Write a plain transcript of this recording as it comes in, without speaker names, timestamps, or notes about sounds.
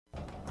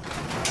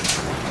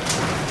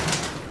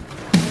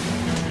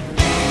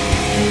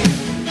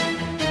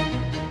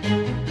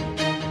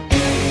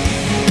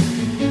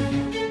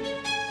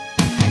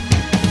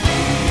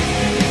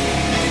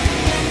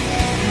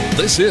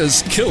This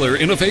is Killer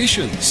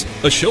Innovations,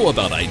 a show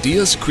about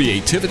ideas,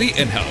 creativity,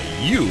 and how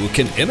you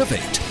can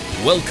innovate.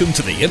 Welcome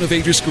to the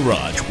Innovator's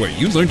Garage, where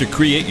you learn to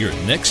create your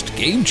next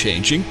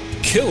game-changing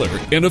killer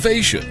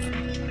innovation.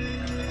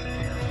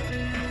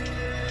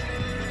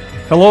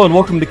 Hello and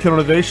welcome to Killer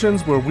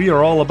Innovations, where we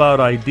are all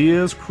about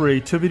ideas,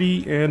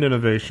 creativity, and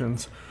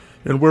innovations,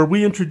 and where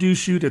we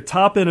introduce you to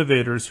top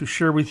innovators who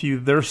share with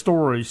you their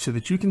stories so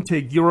that you can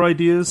take your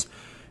ideas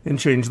and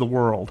change the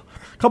world.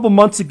 A couple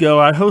months ago,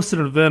 I hosted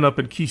an event up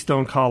in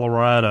Keystone,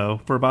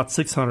 Colorado for about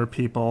 600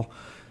 people.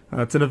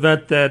 It's an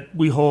event that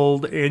we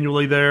hold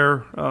annually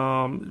there,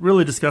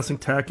 really discussing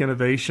tech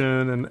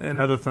innovation and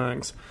other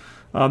things.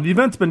 The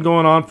event's been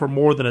going on for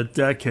more than a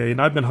decade,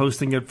 and I've been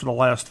hosting it for the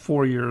last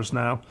 4 years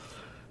now.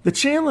 The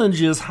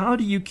challenge is, how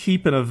do you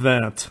keep an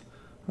event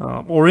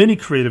or any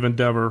creative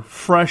endeavor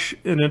fresh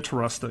and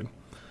interesting?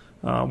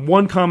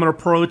 One common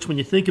approach when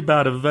you think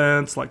about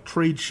events like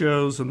trade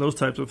shows and those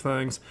types of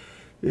things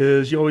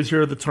is you always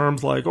hear the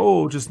terms like,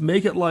 oh, just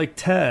make it like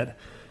TED.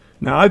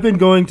 Now, I've been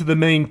going to the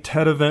main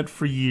TED event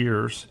for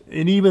years,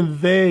 and even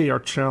they are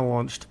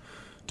challenged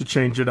to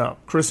change it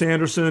up. Chris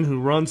Anderson, who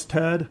runs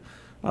TED,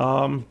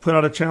 put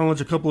out a challenge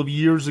a couple of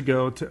years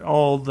ago to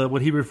all the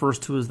what he refers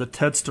to as the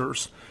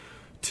TEDsters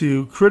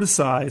to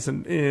criticize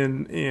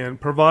and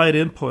provide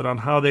input on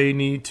how they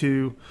need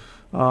to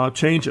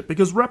change it,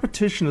 because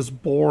repetition is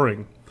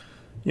boring.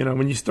 You know,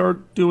 when you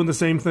start doing the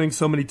same thing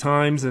so many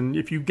times, and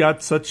if you've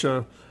got such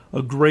a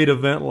great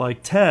event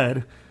like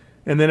TED,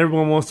 and then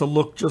everyone wants to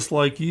look just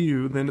like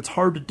you, then it's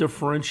hard to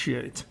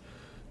differentiate.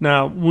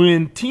 Now,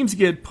 when teams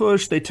get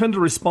pushed, they tend to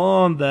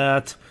respond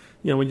that,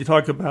 you know, when you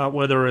talk about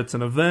whether it's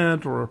an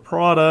event or a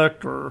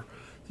product or,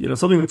 you know,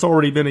 something that's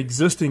already been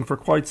existing for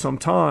quite some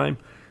time,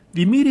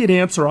 the immediate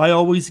answer I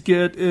always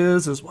get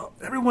is, well,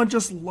 everyone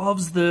just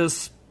loves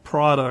this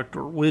product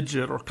or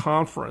widget or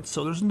conference,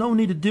 so there's no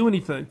need to do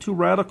anything too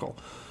radical.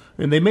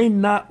 And they may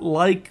not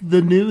like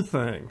the new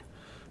thing.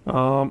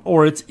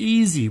 Or it's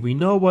easy. We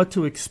know what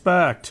to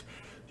expect.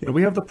 You know,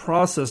 we have the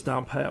process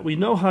down pat. We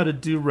know how to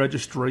do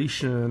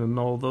registration and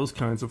all those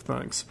kinds of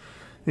things.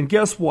 And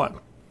guess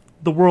what?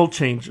 The world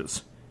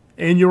changes.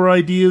 And your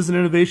ideas and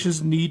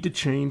innovations need to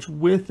change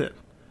with it.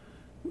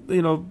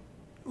 You know,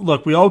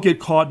 look, we all get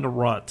caught in a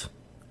rut.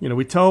 You know,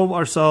 we tell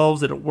ourselves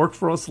that it worked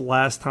for us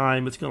last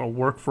time, it's going to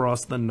work for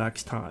us the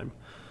next time.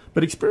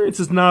 But experience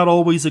is not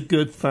always a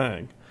good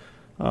thing.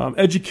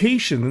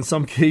 Education, in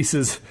some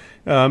cases,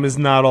 is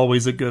not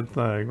always a good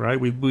thing, right?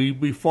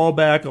 We fall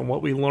back on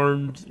what we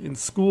learned in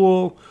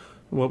school,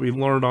 what we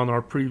learned on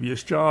our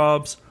previous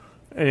jobs,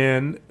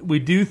 and we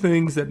do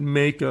things that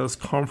make us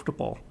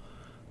comfortable.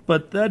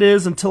 But that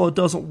is until it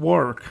doesn't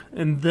work,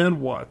 and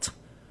then what?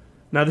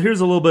 Now,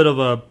 here's a little bit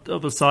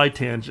of a side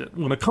tangent.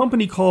 When a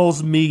company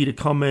calls me to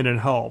come in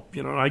and help,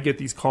 you know, and I get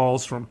these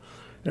calls from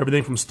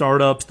everything from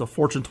startups to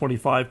Fortune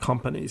 25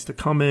 companies to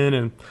come in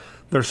and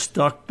they're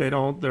stuck.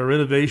 Their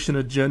innovation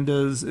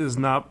agenda is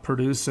not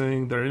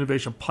producing. Their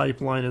innovation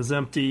pipeline is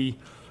empty.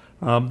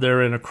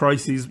 They're in a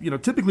crisis. You know,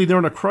 typically they're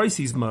in a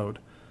crisis mode.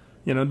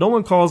 You know, no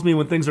one calls me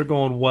when things are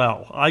going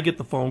well. I get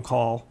the phone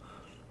call,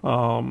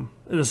 and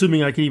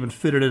assuming I can even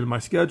fit it into my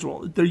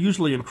schedule. They're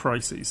usually in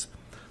crises.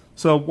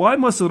 So why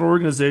must an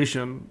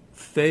organization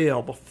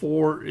fail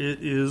before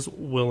it is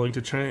willing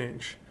to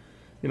change?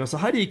 You know, so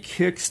how do you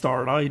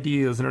kickstart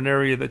ideas in an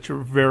area that you're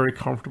very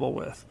comfortable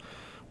with?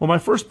 Well, my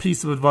first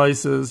piece of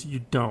advice is you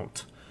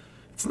don't.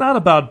 It's not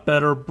about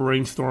better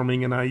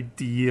brainstorming an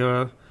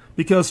idea,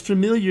 because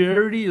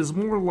familiarity is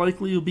more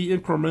likely to be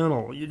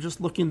incremental. You're just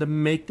looking to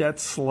make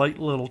that slight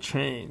little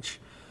change.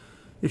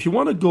 If you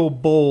want to go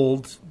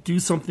bold,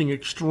 do something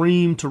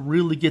extreme to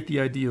really get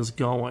the ideas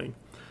going.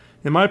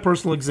 In my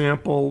personal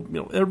example,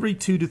 you know, every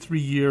 2 to 3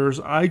 years,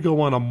 I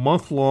go on a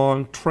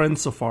month-long trend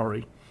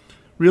safari,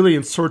 really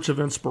in search of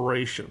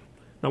inspiration.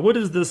 Now, what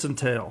does this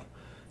entail?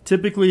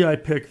 Typically, I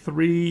pick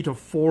 3 to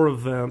 4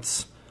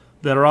 events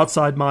that are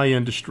outside my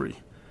industry.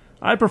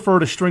 I prefer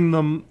to string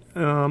them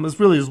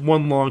as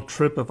one long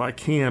trip if I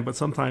can, but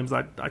sometimes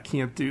I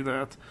can't do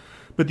that.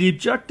 But the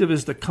objective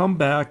is to come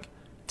back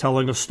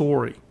telling a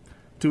story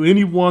to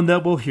anyone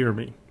that will hear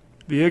me.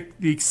 The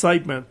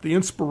excitement, the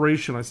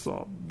inspiration I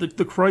saw,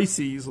 the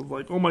crises of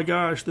like, oh my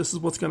gosh, this is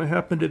what's going to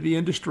happen to the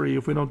industry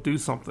if we don't do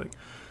something.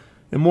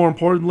 And more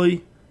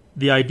importantly,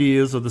 the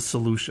ideas of the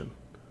solution.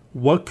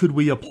 What could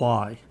we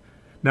apply?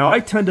 Now,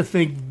 I tend to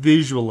think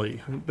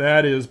visually.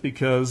 That is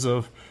because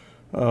of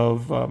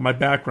my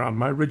background.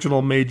 My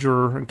original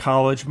major in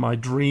college, my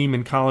dream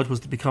in college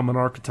was to become an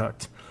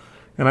architect.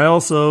 And I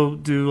also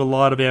do a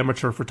lot of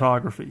amateur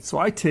photography. So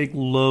I take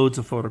loads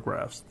of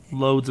photographs,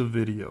 loads of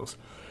videos.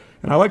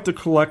 And I like to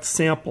collect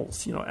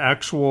samples, you know,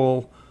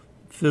 actual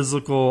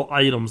physical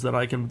items that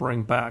I can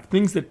bring back,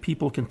 things that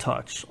people can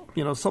touch.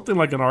 You know, something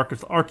like an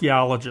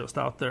archaeologist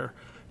out there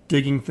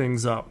digging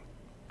things up.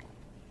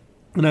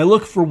 And I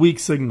look for weak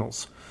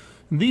signals.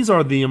 And these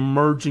are the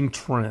emerging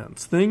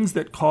trends, things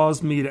that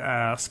cause me to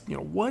ask, you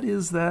know, what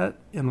is that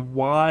and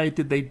why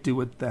did they do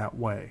it that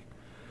way?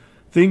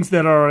 Things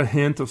that are a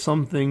hint of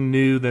something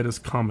new that is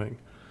coming.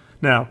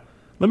 Now,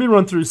 Let me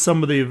run through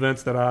some of the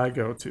events that I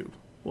go to.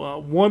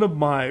 Well, one of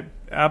my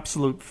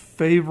absolute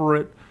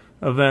favorite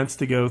events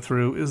to go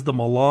through is the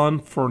Milan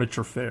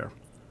Furniture Fair.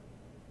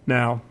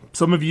 Now,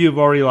 some of you have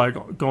already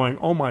going,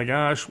 oh my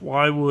gosh,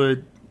 why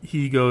would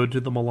he go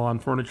to the Milan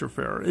Furniture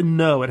Fair? And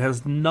no, it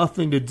has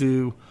nothing to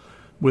do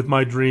with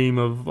my dream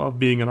of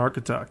being an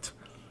architect.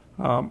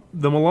 The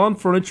Milan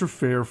Furniture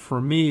Fair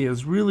for me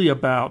is really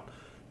about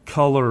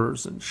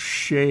colors and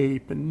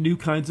shape and new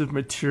kinds of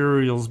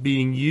materials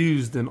being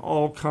used in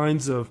all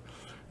kinds of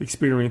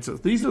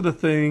experiences. These are the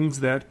things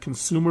that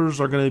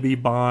consumers are going to be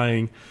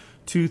buying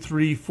 2,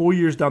 3, 4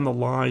 years down the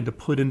line to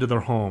put into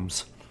their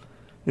homes.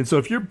 And so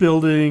if you're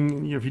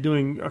building, if you're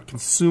doing a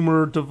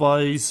consumer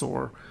device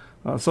or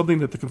something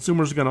that the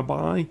consumers are going to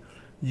buy,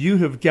 you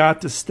have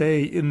got to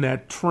stay in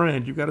that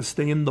trend. You've got to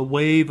stay in the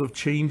wave of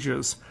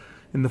changes.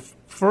 And the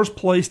first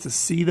place to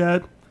see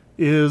that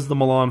is the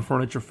Milan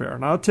Furniture Fair.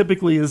 Now, it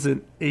typically is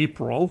in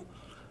April.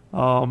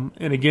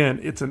 And again,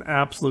 it's an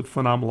absolute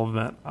phenomenal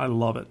event. I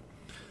love it.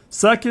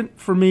 Second,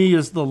 for me,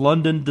 is the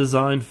London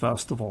Design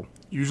Festival,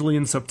 usually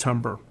in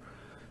September.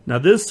 Now,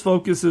 this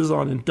focuses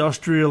on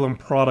industrial and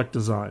product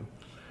design.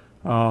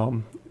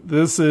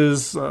 This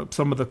is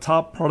some of the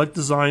top product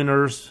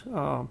designers,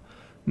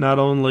 not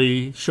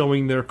only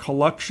showing their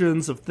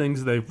collections of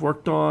things they've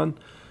worked on.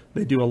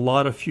 They do a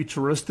lot of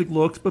futuristic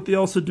looks, but they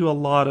also do a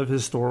lot of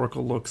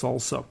historical looks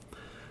also.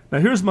 Now,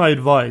 here's my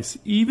advice.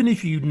 Even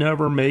if you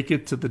never make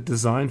it to the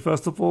design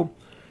festival,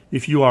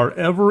 if you are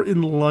ever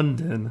in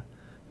London,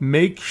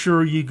 make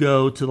sure you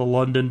go to the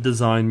London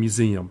Design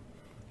Museum.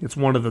 It's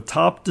one of the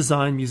top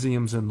design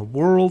museums in the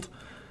world,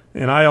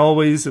 and I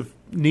always, if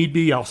need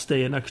be, I'll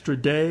stay an extra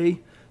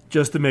day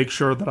just to make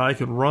sure that I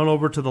can run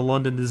over to the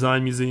London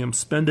Design Museum,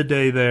 spend a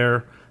day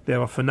there. They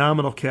have a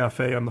phenomenal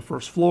cafe on the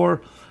first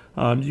floor.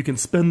 You can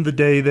spend the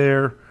day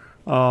there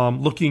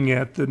looking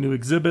at the new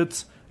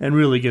exhibits and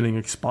really getting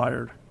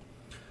inspired.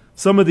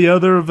 Some of the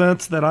other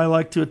events that I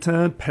like to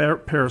attend,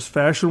 Paris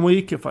Fashion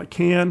Week, if I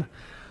can.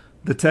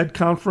 The TED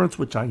Conference,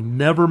 which I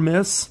never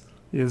miss,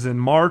 is in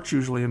March,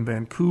 usually in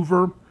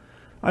Vancouver.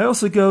 I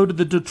also go to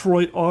the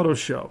Detroit Auto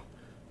Show,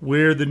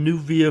 where the new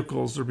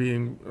vehicles are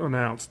being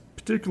announced,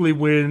 particularly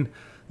when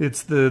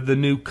it's the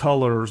new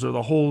colors or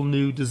the whole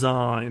new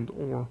design,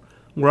 or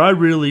where I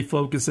really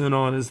focus in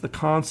on is the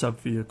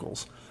concept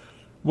vehicles.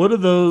 What are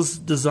those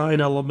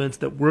design elements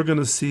that we're going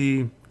to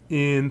see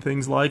in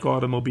things like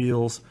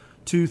automobiles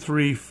 2,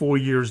 3, 4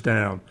 years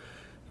down?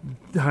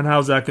 And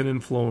how's that going to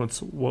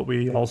influence what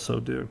we also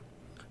do?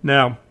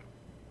 Now,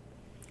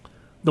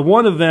 the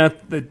one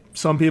event that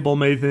some people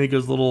may think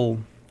is a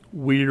little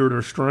weird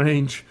or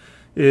strange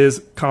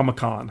is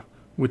Comic-Con,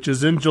 which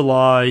is in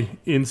July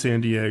in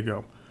San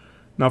Diego.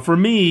 Now, for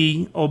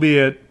me,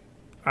 albeit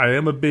I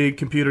am a big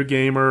computer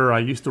gamer, I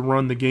used to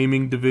run the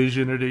gaming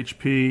division at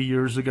HP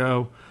years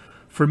ago.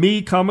 For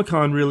me,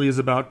 Comic-Con really is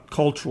about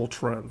cultural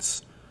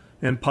trends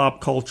and pop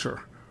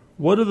culture.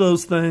 What are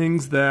those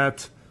things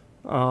that,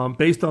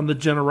 based on the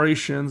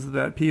generations,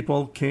 that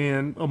people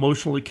can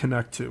emotionally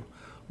connect to?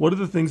 What are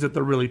the things that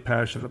they're really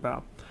passionate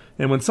about?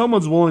 And when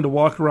someone's willing to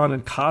walk around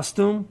in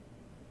costume,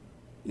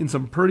 in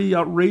some pretty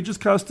outrageous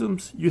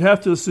costumes, you'd have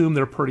to assume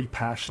they're pretty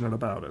passionate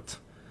about it.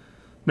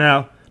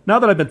 Now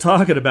that I've been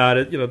talking about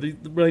it,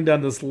 running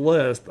down this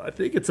list, I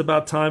think it's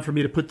about time for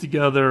me to put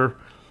together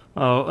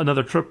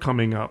another trip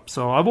coming up.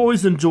 So I've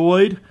always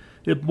enjoyed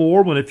it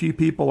more when a few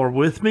people are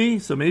with me.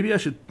 So maybe I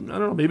should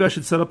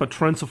set up a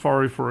trend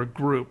safari for a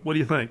group. What do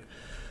you think?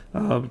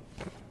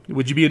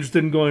 Would you be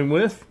interested in going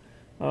with?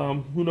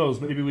 Who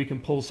knows? Maybe we can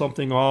pull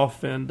something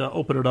off and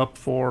open it up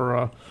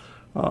for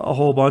a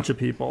whole bunch of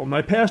people. In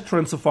my past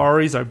trend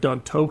safaris, I've done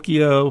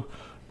Tokyo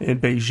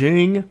and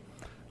Beijing.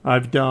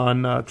 I've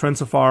done Trend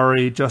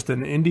Safari just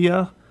in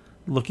India,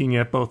 looking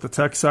at both the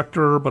tech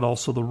sector but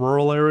also the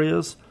rural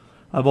areas.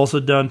 I've also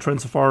done Trend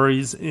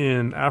Safaris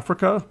in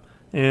Africa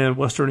and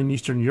Western and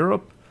Eastern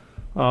Europe.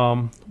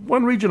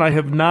 One region I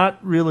have not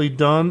really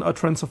done a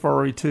Trend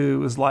Safari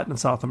to is Latin and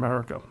South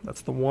America.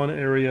 That's the one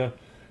area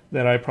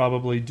that I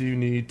probably do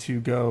need to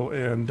go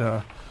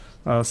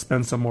and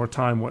spend some more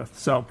time with.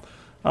 So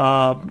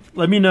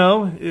let me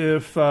know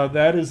if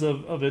that is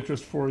of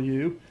interest for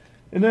you.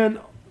 And then,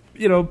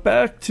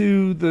 back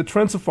to the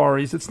Trend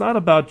Safaris, it's not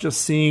about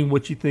just seeing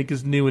what you think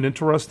is new and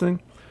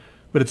interesting,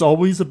 but it's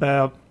always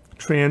about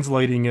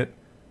translating it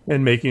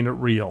and making it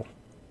real,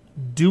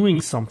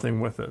 doing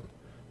something with it.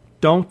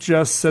 Don't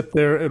just sit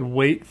there and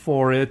wait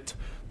for it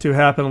to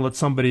happen and let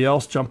somebody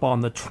else jump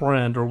on the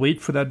trend or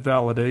wait for that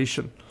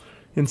validation.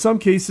 In some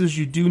cases,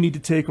 you do need to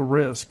take a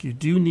risk. You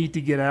do need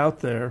to get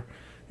out there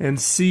and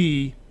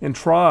see and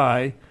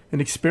try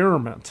and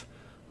experiment.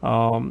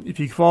 If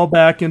you fall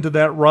back into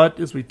that rut,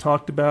 as we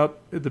talked about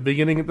at the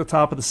beginning, at the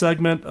top of the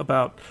segment,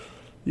 about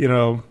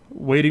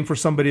waiting for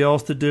somebody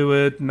else to do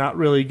it, not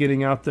really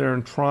getting out there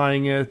and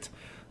trying it,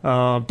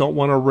 don't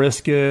want to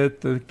risk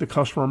it, the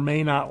customer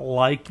may not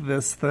like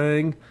this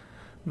thing,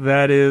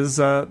 that's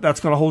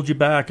going to hold you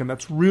back, and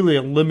that's really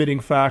a limiting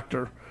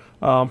factor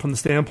from the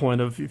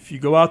standpoint of if you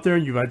go out there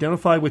and you've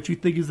identified what you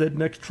think is that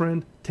next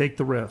trend, take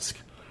the risk.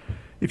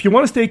 If you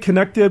want to stay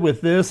connected with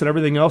this and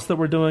everything else that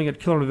we're doing at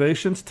Killer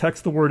Innovations,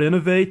 text the word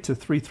innovate to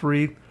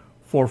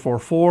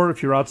 33444.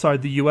 If you're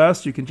outside the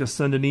U.S., you can just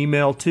send an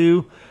email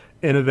to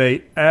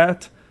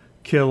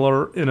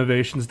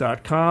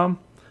innovate@killerinnovations.com.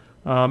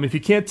 If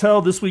you can't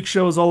tell, this week's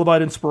show is all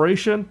about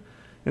inspiration.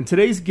 And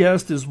today's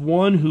guest is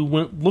one who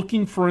went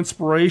looking for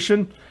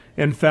inspiration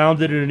and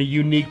found it in a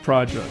unique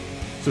project.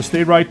 So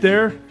stay right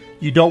there.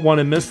 You don't want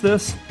to miss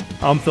this.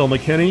 I'm Phil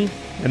McKinney,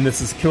 and this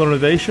is Killer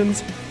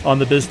Innovations on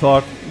the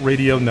BizTalk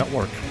Radio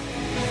Network.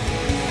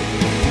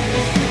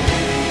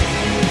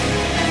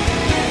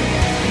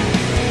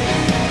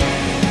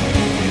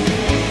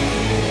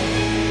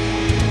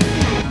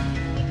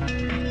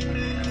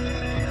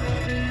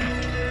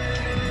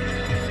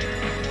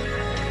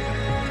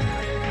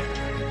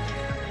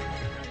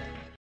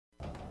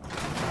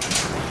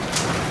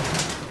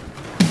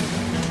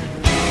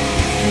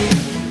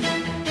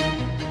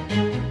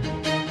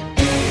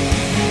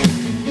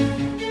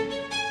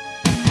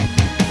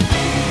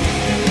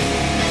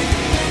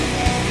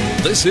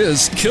 This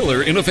is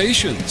Killer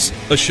Innovations,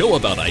 a show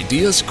about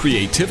ideas,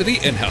 creativity,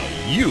 and how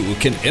you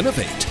can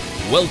innovate.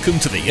 Welcome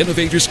to the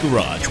Innovator's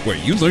Garage, where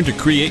you learn to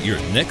create your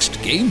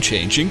next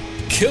game-changing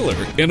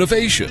killer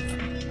innovation.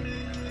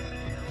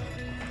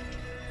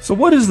 So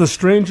what is the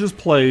strangest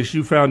place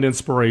you found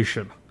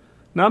inspiration?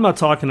 Now, I'm not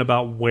talking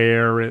about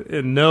where,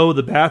 and no,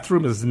 the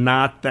bathroom is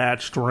not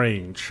that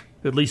strange,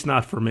 at least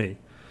not for me.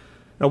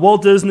 Now,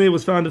 Walt Disney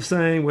was fond of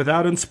saying,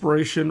 without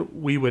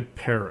inspiration, we would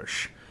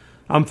perish.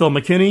 I'm Phil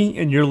McKinney,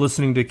 and you're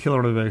listening to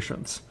Killer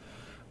Innovations.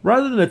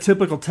 Rather than a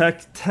typical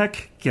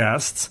tech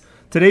guest,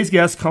 today's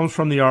guest comes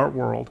from the art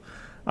world.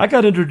 I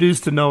got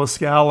introduced to Noah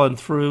Scallon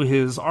through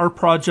his art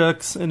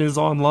projects and his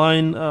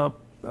online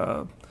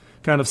kind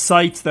of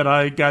sites that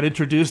I got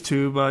introduced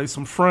to by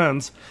some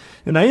friends.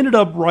 And I ended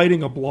up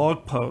writing a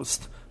blog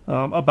post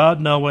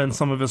about Noah and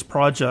some of his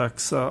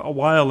projects a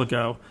while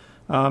ago.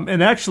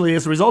 And actually,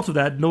 as a result of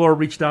that, Noah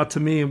reached out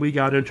to me and we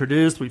got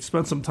introduced. We've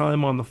spent some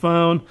time on the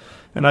phone.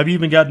 And I've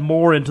even gotten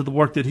more into the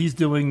work that he's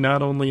doing,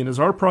 not only in his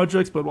art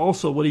projects, but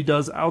also what he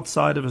does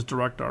outside of his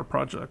direct art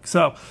projects.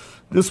 So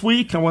this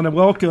week, I want to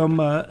welcome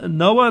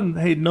Noah. And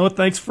hey, Noah,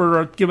 thanks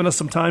for giving us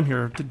some time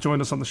here to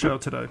join us on the show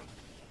today.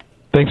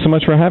 Thanks so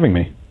much for having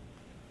me.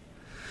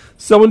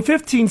 So in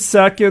 15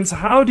 seconds,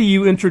 how do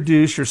you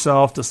introduce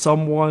yourself to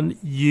someone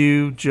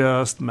you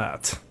just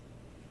met?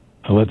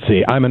 Let's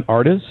see. I'm an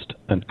artist,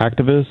 an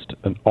activist,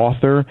 an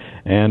author,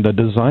 and a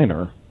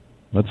designer.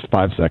 That's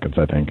 5 seconds,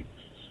 I think.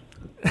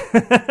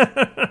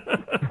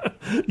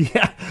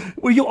 Yeah.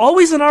 Were you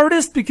always an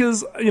artist?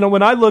 Because,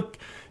 when I look,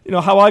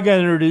 how I got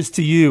introduced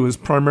to you is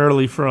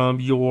primarily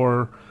from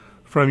your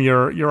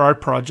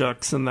art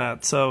projects and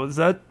that. So is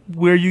that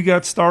where you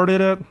got started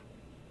at?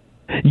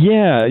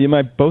 Yeah,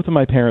 both of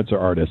my parents are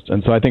artists,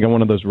 and so I think I'm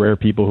one of those rare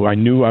people who I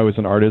knew I was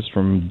an artist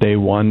from day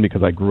one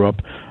because I grew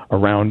up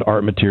around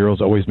art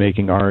materials, always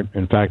making art.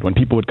 In fact, when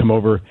people would come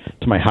over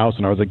to my house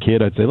when I was a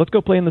kid, I'd say, let's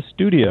go play in the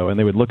studio, and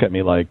they would look at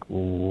me like,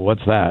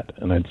 what's that?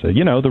 And I'd say,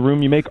 the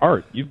room you make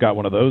art. You've got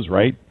one of those,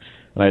 right?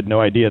 And I had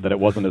no idea that it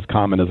wasn't as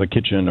common as a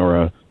kitchen or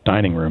a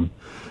dining room.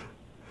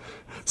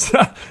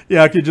 So,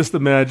 yeah, I could just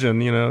imagine,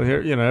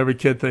 every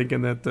kid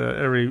thinking that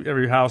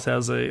every house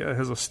has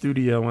a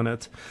studio in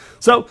it.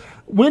 So,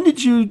 when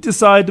did you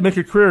decide to make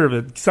a career of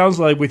it? It sounds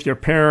like with your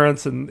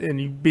parents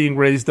and you being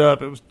raised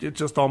up, it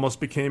just almost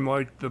became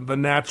like the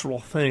natural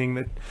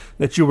thing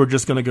that you were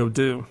just going to go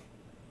do.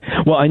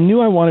 Well, I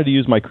knew I wanted to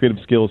use my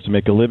creative skills to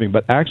make a living,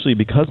 but actually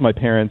because my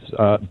parents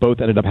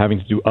both ended up having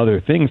to do other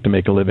things to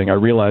make a living, I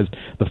realized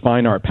the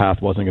fine art path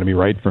wasn't going to be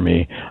right for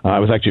me. I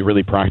was actually a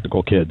really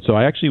practical kid. So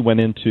I actually went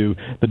into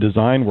the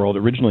design world,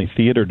 originally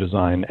theater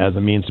design, as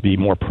a means to be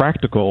more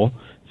practical,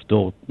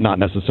 still not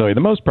necessarily the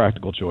most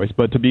practical choice,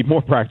 but to be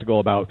more practical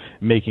about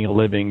making a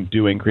living,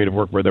 doing creative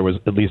work where there was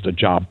at least a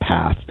job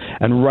path.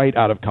 And right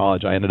out of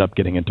college, I ended up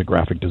getting into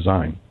graphic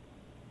design.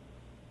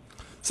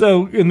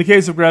 So in the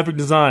case of graphic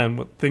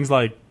design, things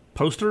like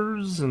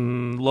posters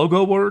and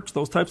logo works,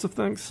 those types of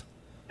things?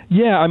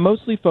 Yeah, I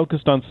mostly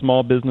focused on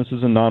small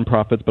businesses and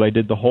nonprofits, but I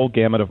did the whole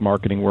gamut of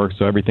marketing work,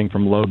 so everything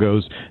from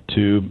logos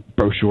to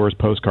brochures,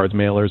 postcards,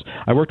 mailers.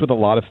 I worked with a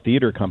lot of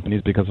theater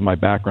companies because of my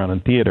background in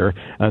theater,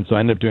 and so I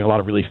ended up doing a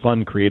lot of really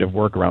fun creative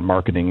work around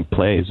marketing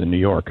plays in New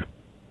York.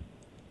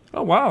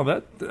 Oh,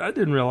 wow, I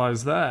didn't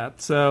realize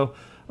that. So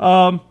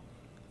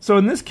So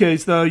in this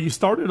case, though, you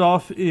started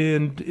off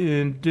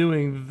in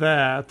doing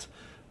that.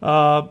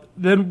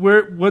 Then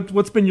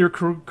what's been your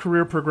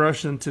career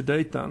progression to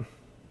date then?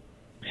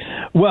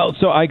 Well,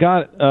 so I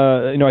got,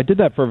 I did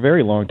that for a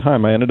very long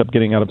time. I ended up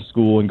getting out of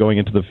school and going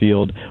into the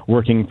field,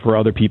 working for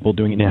other people,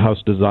 doing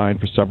in-house design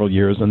for several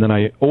years. And then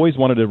I always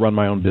wanted to run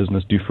my own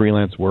business, do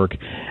freelance work.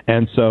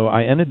 And so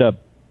I ended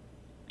up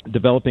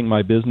developing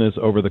my business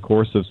over the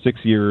course of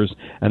 6 years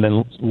and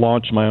then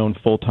launched my own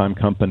full-time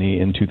company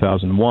in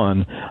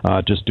 2001,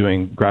 just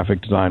doing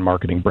graphic design,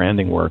 marketing,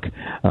 branding work.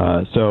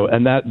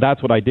 And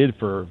that's what I did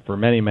for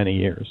many, many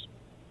years.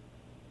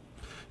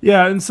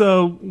 Yeah, and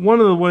so one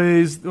of the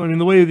ways,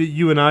 the way that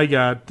you and I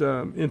got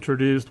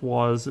introduced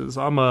is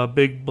I'm a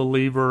big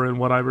believer in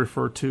what I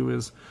refer to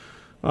as,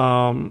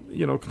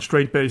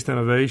 constraint-based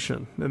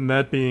innovation, and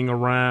that being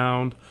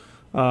around,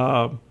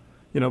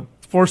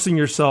 forcing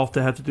yourself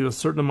to have to do a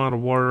certain amount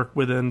of work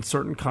within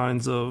certain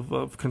kinds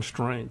of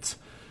constraints.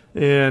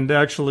 And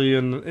actually,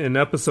 in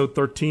episode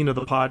 13 of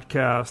the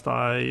podcast,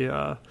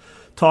 I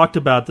talked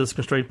about this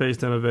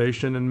constraint-based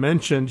innovation and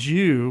mentioned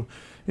you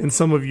in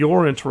some of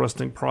your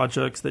interesting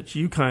projects that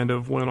you kind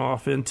of went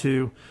off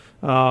into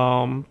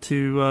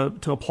to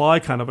apply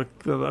kind of a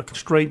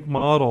constraint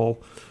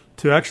model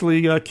to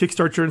actually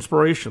kickstart your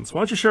inspirations. Why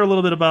don't you share a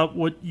little bit about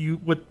what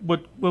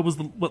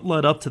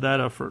led up to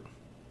that effort?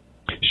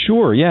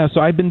 Sure, yeah. So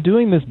I've been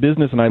doing this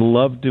business, and I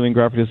love doing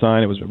graphic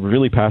design. I was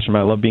really passionate about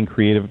it. I love being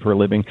creative for a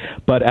living.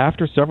 But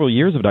after several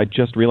years of it, I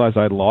just realized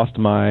I had lost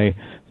my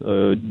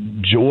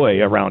joy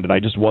around it. I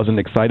just wasn't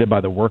excited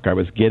by the work I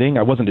was getting.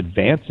 I wasn't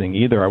advancing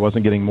either. I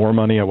wasn't getting more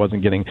money. I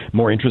wasn't getting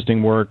more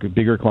interesting work,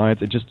 bigger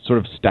clients. It just sort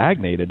of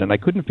stagnated, and I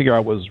couldn't figure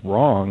out what was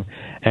wrong.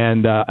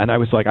 And I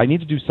was like, I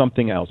need to do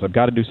something else. I've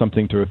got to do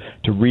something to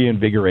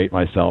reinvigorate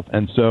myself.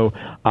 And so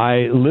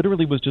I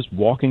literally was just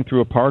walking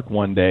through a park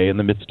one day in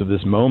the midst of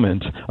this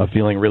moment of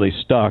feeling really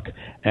stuck,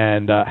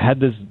 and had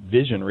this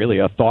vision, really,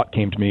 a thought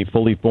came to me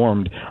fully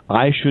formed.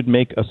 I should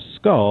make a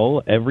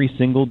skull every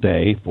single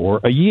day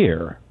for a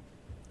year.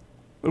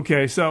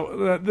 Okay,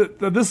 so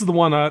this is the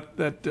one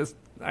that just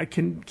I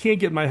can't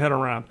get my head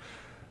around.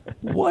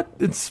 What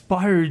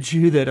inspired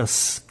you that a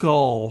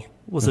skull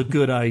was a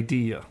good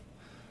idea?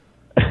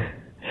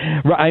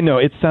 I know,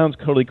 it sounds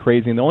totally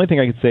crazy, and the only thing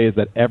I could say is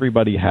that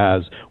everybody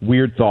has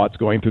weird thoughts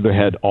going through their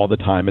head all the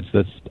time. It's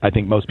that I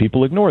think most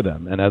people ignore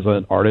them, and as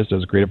an artist,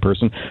 as a creative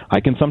person, I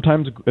can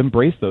sometimes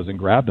embrace those and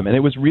grab them. And it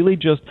was really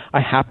just,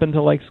 I happen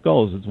to like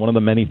skulls. It's one of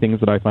the many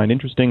things that I find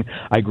interesting.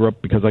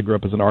 Because I grew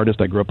up as an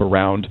artist, I grew up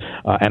around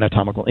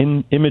anatomical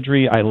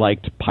imagery. I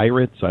liked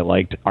pirates, I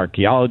liked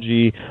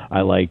archaeology,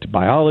 I liked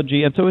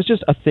biology, and so it was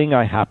just a thing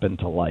I happened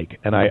to like.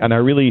 And I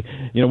really,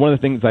 one of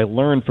the things I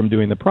learned from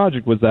doing the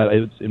project was that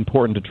it's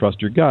important to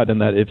trust your gut,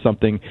 and that if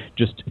something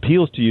just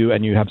appeals to you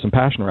and you have some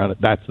passion around it,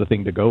 that's the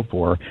thing to go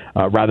for,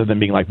 rather than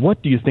being like,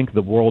 what do you think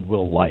the world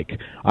will like?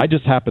 I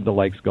just happen to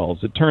like skulls.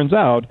 It turns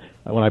out,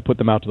 when I put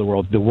them out to the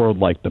world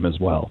liked them as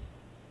well.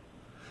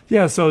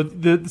 Yeah, so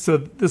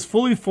this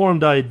fully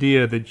formed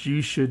idea that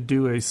you should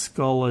do a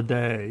skull a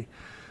day,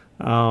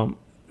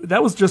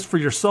 that was just for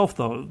yourself,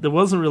 though. There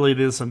wasn't really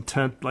this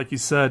intent, like you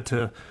said,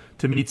 to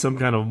meet some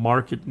kind of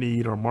market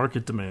need or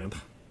market demand.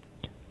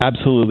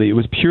 Absolutely. It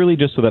was purely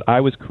just so that I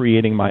was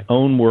creating my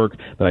own work,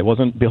 that I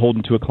wasn't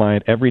beholden to a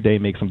client every day,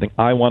 make something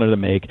I wanted to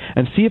make,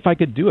 and see if I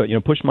could do it.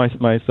 Push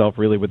myself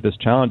really with this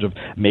challenge of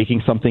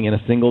making something in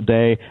a single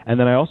day. And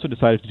then I also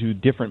decided to do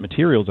different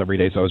materials every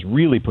day. So I was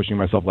really pushing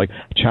myself, like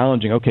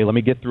challenging, okay, let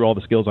me get through all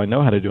the skills I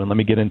know how to do, and let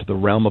me get into the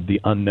realm of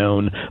the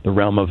unknown, the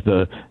realm of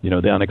the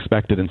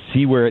unexpected, and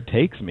see where it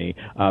takes me.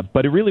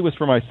 But it really was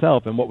for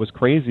myself. And what was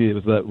crazy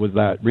was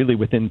that really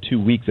within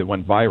 2 weeks it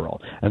went viral.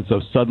 And so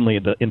suddenly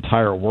the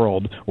entire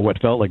world, or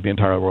what felt like the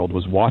entire world,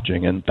 was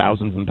watching, and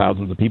thousands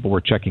of people were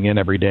checking in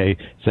every day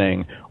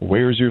saying,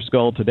 "Where's your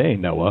skull today,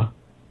 Noah?"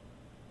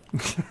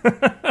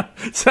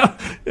 So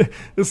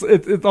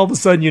it's all of a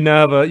sudden you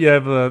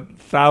have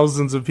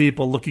thousands of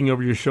people looking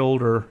over your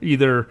shoulder,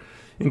 either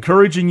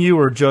encouraging you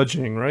or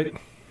judging, right?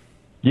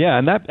 Yeah,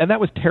 and that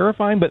was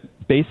terrifying, but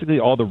basically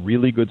all the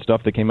really good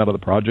stuff that came out of the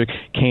project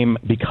came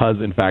because,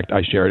 in fact,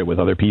 I shared it with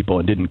other people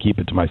and didn't keep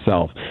it to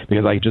myself,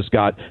 because I just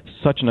got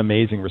such an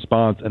amazing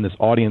response and this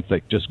audience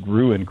that just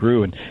grew and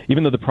grew. And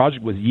even though the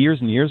project was years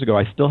and years ago,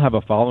 I still have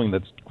a following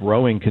that's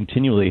growing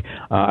continually.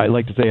 I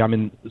like to say I'm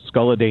in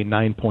Skull a Day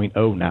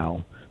 9.0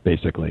 now,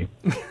 basically.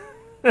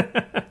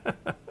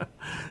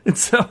 And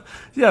so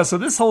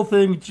this whole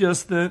thing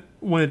just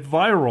went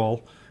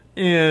viral.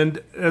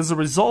 And as a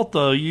result,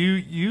 though,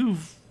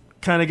 you've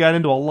kind of got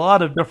into a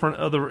lot of different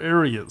other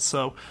areas.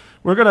 So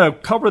we're going to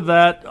cover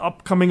that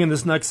upcoming in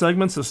this next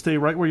segment, so stay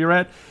right where you're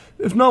at.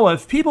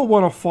 If people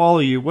want to follow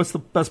you, what's the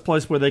best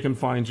place where they can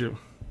find you?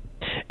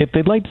 If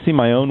they'd like to see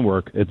my own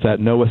work, it's at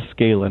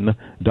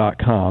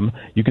noahscalin.com.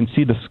 You can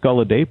see the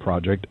Skull a Day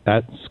project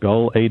at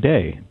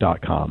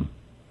skulladay.com.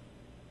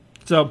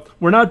 So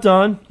we're not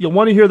done. You'll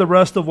want to hear the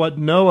rest of what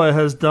Noah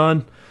has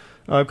done,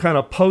 kind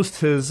of post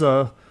his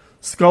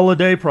Skull a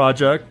Day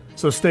project.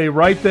 So stay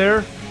right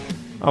there.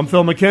 I'm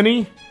Phil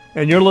McKinney,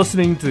 and you're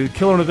listening to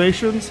Killer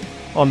Innovations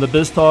on the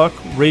BizTalk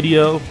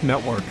Radio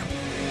Network.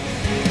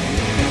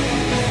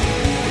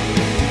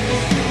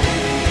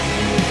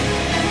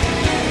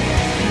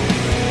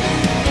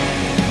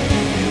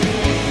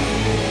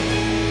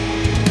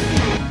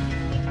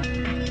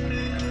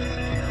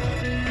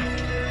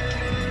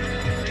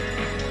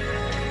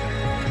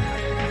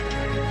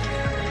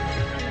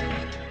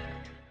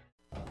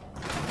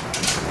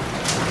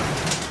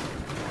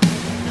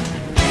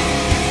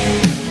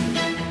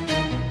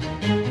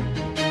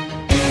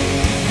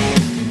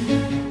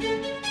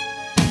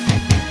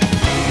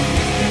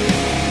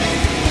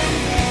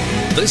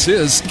 This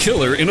is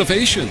Killer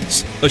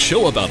Innovations, a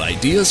show about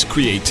ideas,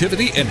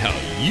 creativity, and how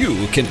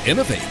you can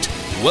innovate.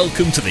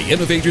 Welcome to the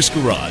Innovator's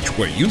Garage,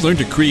 where you learn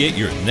to create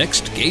your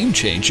next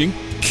game-changing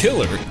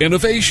killer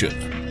innovation.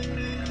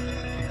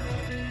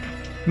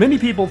 Many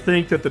people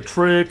think that the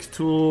tricks,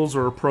 tools,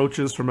 or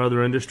approaches from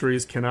other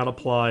industries cannot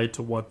apply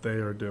to what they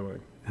are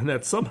doing, and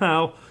that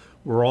somehow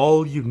we're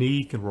all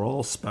unique and we're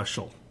all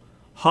special.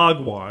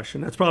 Hogwash,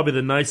 and that's probably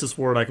the nicest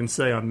word I can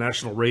say on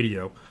national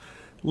radio.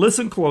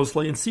 Listen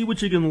closely and see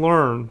what you can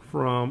learn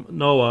from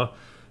Noah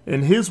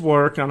and his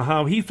work on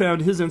how he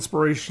found his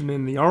inspiration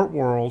in the art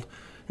world,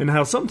 and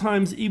how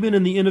sometimes even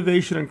in the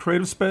innovation and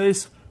creative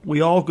space,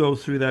 we all go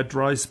through that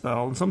dry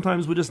spell, and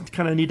sometimes we just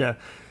kind of need to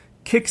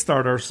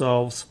kickstart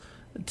ourselves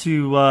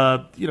to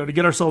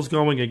get ourselves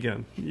going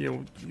again.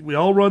 We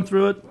all run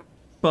through it,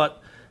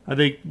 but I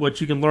think what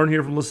you can learn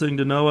here from listening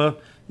to Noah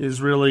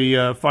is really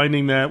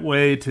finding that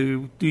way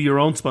to do your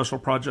own special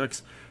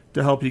projects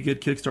to help you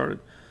get kickstarted.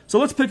 So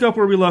let's pick up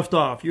where we left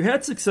off. You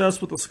had success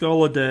with the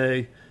skull a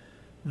day.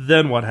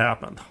 Then what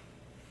happened?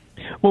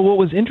 Well, what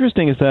was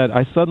interesting is that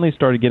I suddenly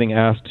started getting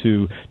asked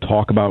to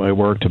talk about my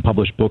work, to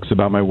publish books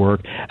about my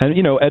work. And,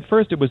 at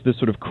first it was this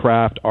sort of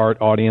craft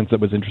art audience that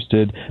was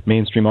interested,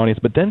 mainstream audience,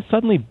 but then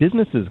suddenly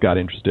businesses got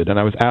interested, and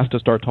I was asked to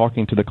start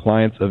talking to the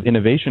clients of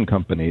innovation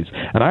companies.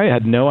 And I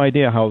had no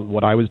idea how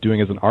what I was doing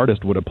as an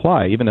artist would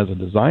apply, even as a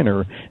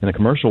designer in the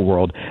commercial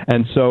world.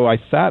 And so I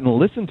sat and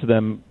listened to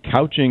them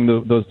couching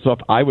the stuff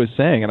I was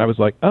saying, and I was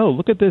like, oh,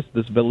 look at this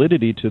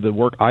validity to the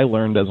work I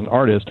learned as an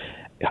artist,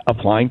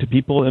 applying to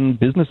people in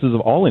businesses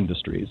of all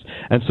industries.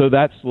 And so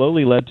that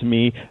slowly led to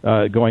me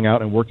going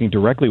out and working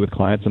directly with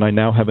clients, and I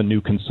now have a new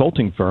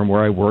consulting firm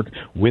where I work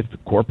with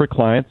corporate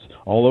clients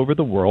all over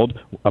the world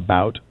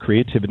about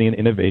creativity and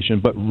innovation,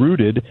 but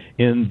rooted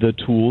in the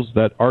tools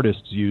that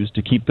artists use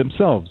to keep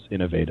themselves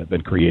innovative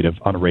and creative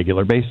on a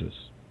regular basis.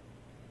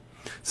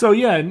 So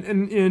yeah,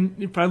 and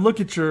if I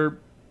look at the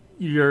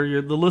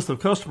list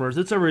of customers,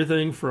 it's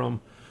everything from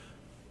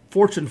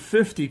Fortune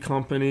 50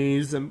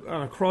 companies and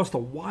across a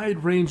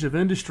wide range of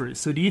industries.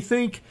 So do you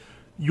think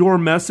your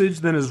message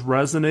then is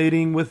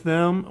resonating with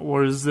them,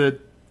 or is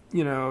it, do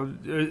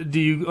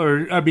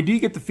you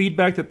get the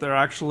feedback that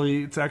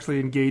it's actually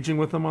engaging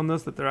with them on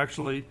this, that they're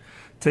actually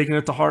taking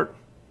it to heart?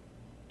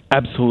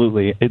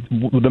 Absolutely.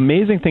 The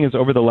amazing thing is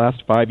over the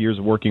last 5 years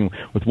of working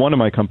with one of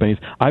my companies,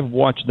 I've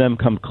watched them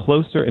come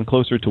closer and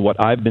closer to what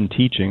I've been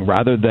teaching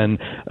rather than,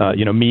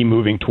 me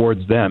moving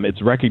towards them. It's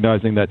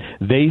recognizing that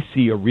they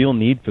see a real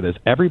need for this.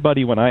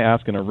 Everybody, when I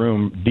ask in a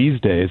room these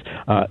days,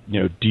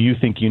 do you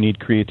think you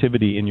need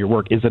creativity in your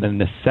work? Is it a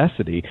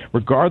necessity?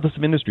 Regardless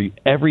of industry,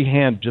 every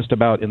hand just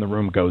about in the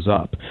room goes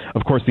up.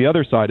 Of course, the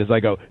other side is I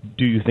go,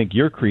 do you think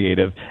you're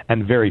creative?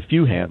 And very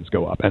few hands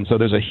go up. And so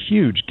there's a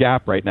huge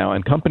gap right now,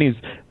 and companies,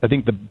 I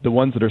think the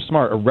ones that are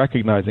smart are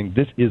recognizing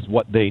this is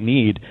what they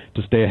need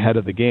to stay ahead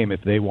of the game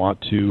if they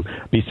want to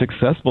be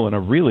successful in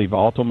a really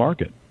volatile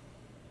market.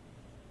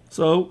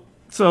 So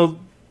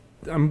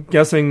I'm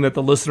guessing that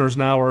the listeners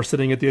now are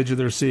sitting at the edge of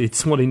their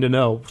seats wanting to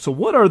know. So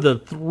what are the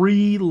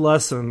 3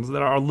 lessons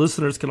that our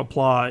listeners can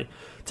apply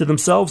to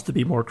themselves to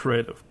be more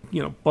creative?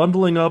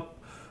 Bundling up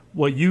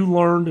what you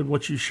learned and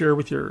what you share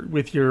with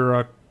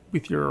your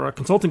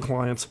consulting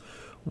clients.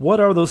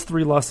 What are those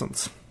 3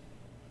 lessons?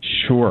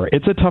 Sure.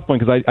 It's a tough one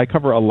because I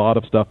cover a lot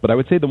of stuff, but I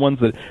would say the ones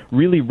that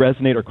really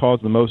resonate or cause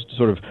the most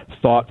sort of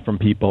thought from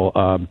people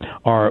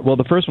are, well,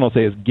 the first one I'll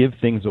say is give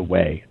things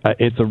away.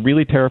 It's a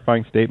really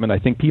terrifying statement. I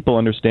think people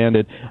understand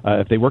it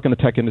if they work in the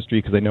tech industry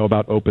because they know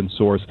about open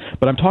source,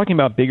 but I'm talking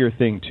about bigger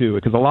thing too,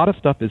 because a lot of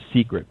stuff is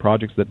secret,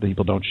 projects that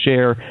people don't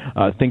share,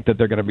 think that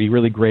they're going to be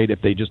really great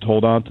if they just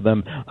hold on to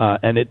them,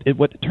 and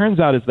what it turns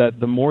out is that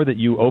the more that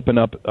you open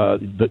up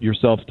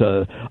yourselves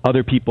to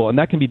other people, and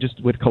that can be just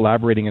with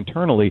collaborating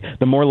internally,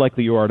 the more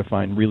likely you are to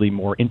find really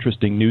more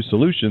interesting new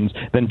solutions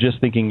than just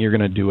thinking you're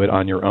going to do it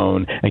on your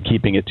own and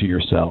keeping it to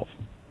yourself.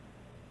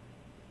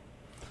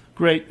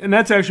 Great. And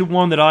that's actually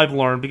one that I've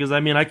learned because,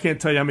 I can't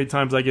tell you how many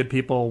times I get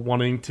people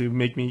wanting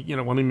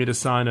me to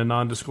sign a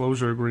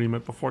non-disclosure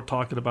agreement before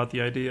talking about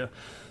the idea.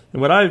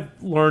 And what I've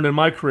learned in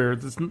my career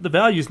is the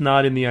value's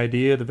not in the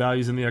idea, the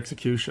value's in the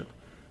execution.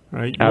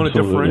 Right? You want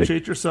to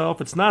differentiate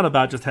yourself. It's not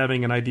about just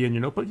having an idea in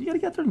your notebook. You got to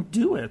get there and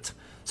do it.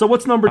 So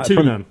what's number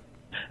 2 then?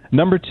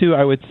 Number 2,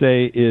 I would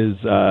say, is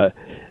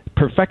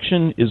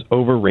perfection is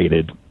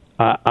overrated.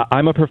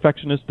 I'm a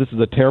perfectionist. This is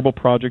a terrible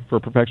project for a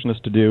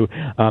perfectionist to do.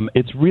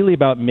 It's really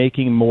about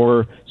making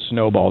more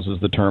snowballs is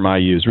the term I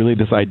use. Really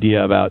this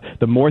idea about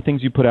the more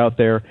things you put out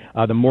there,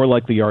 the more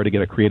likely you are to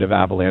get a creative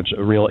avalanche,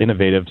 a real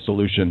innovative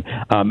solution.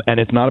 And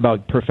it's not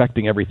about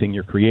perfecting everything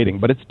you're creating,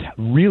 but it's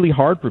really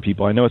hard for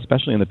people. I know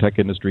especially in the tech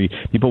industry,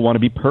 people want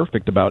to be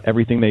perfect about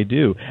everything they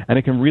do, and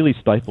it can really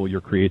stifle your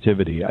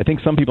creativity. I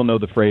think some people know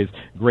the phrase,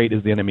 great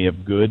is the enemy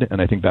of good,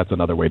 and I think that's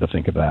another way to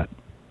think of that.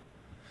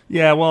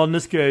 Yeah, well, in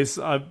this case,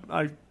 I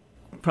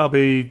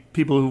probably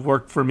people who've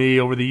worked for me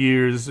over the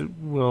years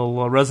will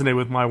resonate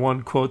with my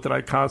one quote that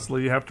I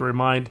constantly have to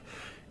remind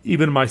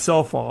even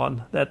myself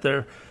on, that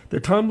there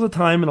comes a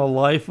time in the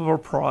life of a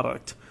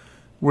product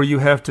where you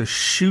have to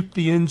shoot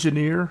the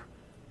engineer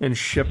and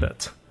ship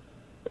it.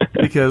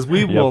 Because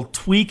we will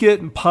tweak it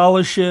and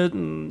polish it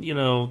and,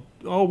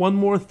 one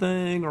more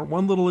thing or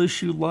one little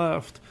issue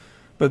left.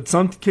 But in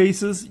some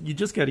cases, you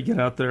just got to get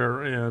out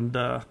there and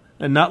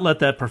not let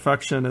that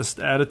perfectionist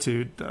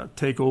attitude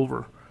take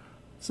over.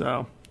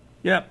 So,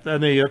 yeah, I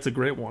think that's a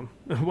great one.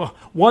 Well,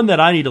 one that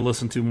I need to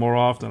listen to more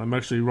often. I'm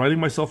actually writing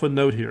myself a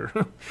note here.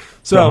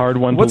 So, a hard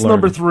one what's to learn.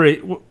 number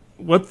 3?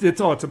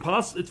 It's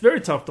impossible. It's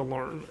very tough to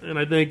learn. And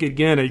I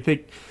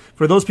think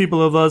for those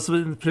people of us,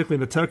 particularly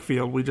in the tech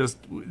field,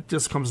 it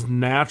just comes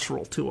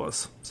natural to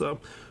us. So,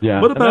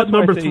 what about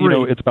number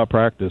 3? It's about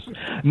practice.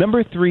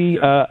 Number 3,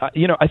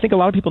 I think a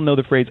lot of people know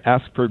the phrase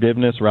 "ask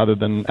forgiveness" rather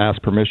than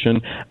 "ask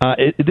permission."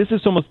 This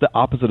is almost the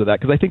opposite of that,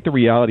 because I think the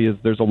reality is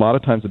there's a lot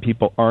of times that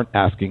people aren't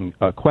asking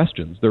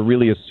questions. They're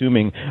really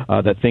assuming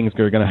that things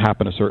are going to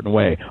happen a certain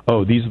way.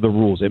 Oh, these are the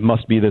rules. It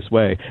must be this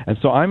way. And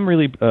so I'm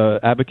really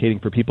advocating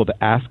for people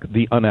to ask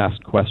the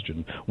unasked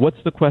question.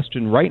 What's the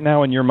question right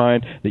now in your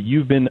mind that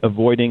you've been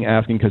avoiding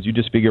asking because you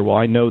just figure, well,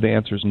 I know the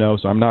answer is no,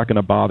 so I'm not going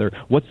to bother?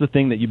 What's the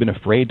thing that you've been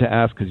afraid to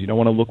ask because you don't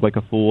want to look like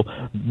a fool?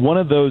 One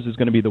of those is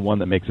going to be the one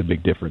that makes a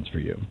big difference for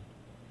you.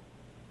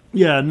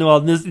 Yeah, no,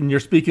 and you're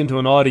speaking to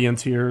an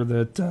audience here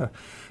that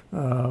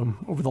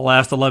over the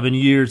last 11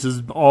 years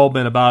has all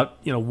been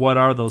about, what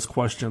are those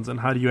questions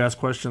and how do you ask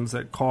questions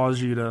that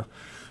cause you to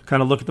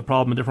kind of look at the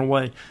problem a different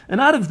way. And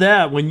out of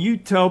that, when you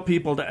tell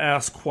people to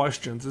ask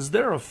questions, is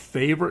there a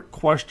favorite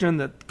question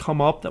that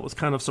come up that was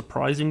kind of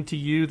surprising to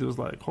you that was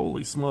like,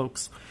 holy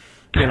smokes,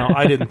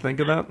 I didn't think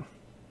of that?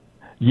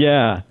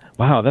 Yeah.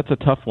 Wow, that's a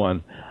tough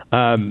one.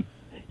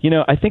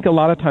 I think a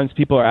lot of times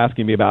people are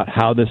asking me about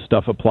how this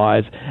stuff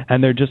applies,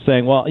 and they're just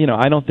saying, well,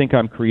 I don't think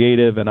I'm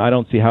creative, and I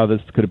don't see how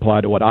this could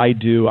apply to what I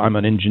do. I'm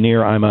an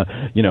engineer. I've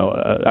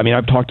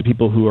talked to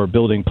people who are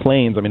building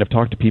planes. I've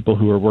talked to people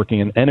who are working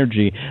in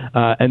energy.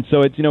 And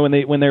so it's,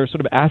 when they're sort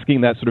of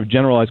asking that sort of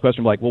generalized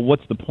question, like, well,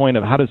 what's the point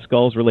of how does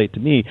skulls relate to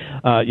me?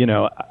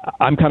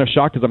 I'm kind of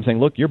shocked because I'm saying,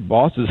 look, your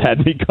bosses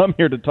had me come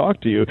here to talk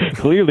to you.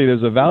 Clearly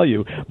there's a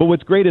value. But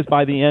what's great is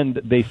by the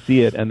end, they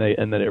see it and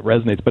then it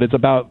resonates.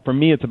 But for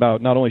me, it's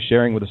about not only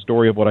sharing with a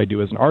story of what I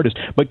do as an artist,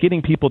 but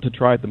getting people to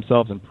try it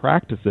themselves and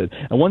practice it.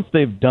 And once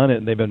they've done it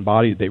and they've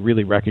embodied it, they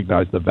really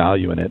recognize the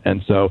value in it.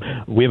 And so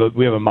we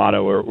have a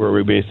motto where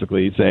we're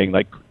basically saying,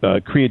 like,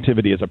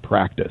 creativity is a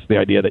practice. The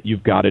idea that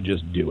you've got to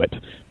just do it,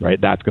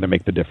 right? That's going to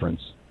make the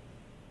difference.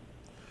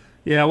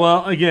 Yeah,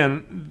 well,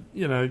 again,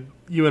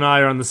 you and I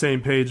are on the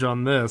same page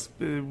on this.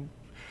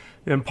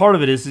 And part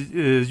of it is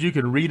you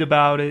can read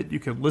about it, you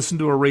can listen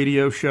to a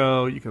radio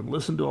show, you can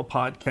listen to a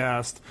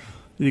podcast,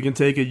 you can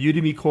take a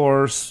Udemy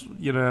course,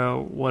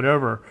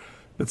 whatever.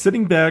 But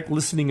sitting back,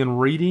 listening,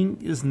 and reading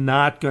is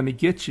not going to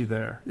get you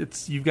there.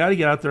 You've got to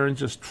get out there and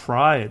just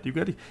try it.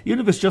 Even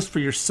if it's just for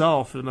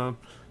yourself in a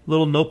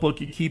little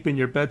notebook you keep in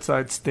your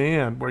bedside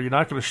stand where you're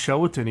not going to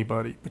show it to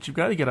anybody. But you've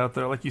got to get out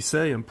there, like you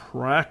say, and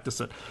practice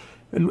it.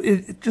 And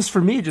it just, for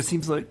me, it just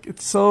seems like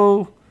it's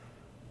so...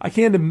 I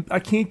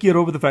can't get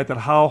over the fact that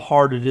how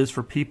hard it is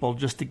for people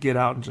just to get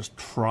out and just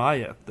try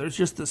it. There's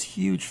just this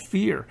huge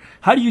fear.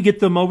 How do you get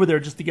them over there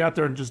just to get out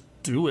there and just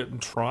do it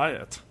and try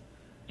it?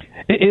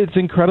 It's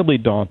incredibly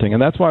daunting,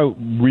 and that's why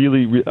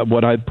really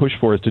what I push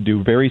for is to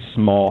do very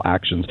small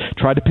actions.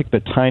 Try to pick the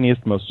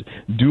tiniest, most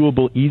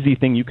doable, easy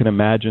thing you can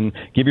imagine.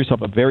 Give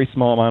yourself a very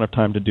small amount of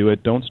time to do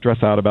it. Don't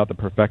stress out about the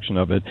perfection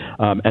of it.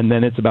 And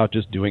then it's about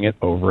just doing it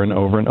over and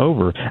over and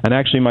over. And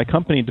actually, my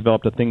company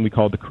developed a thing we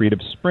call the Creative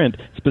Sprint,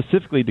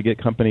 specifically to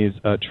get companies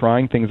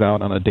trying things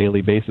out on a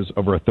daily basis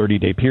over a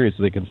 30-day period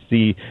so they can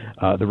see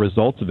the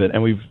results of it.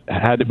 And we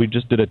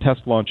just did a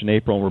test launch in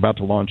April, and we're about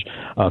to launch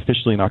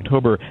officially in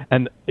October.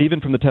 And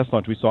even from the test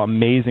launch, we saw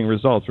amazing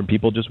results from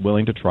people just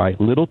willing to try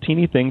little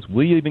teeny things.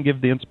 We even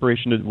give the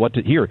inspiration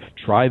to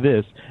try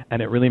this,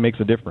 and it really makes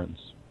a difference.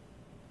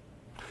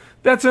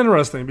 That's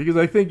interesting because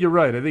I think you're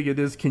right. I think it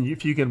is.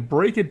 If you can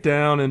break it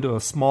down into a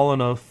small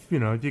enough,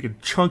 if you can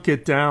chunk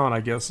it down,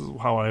 I guess is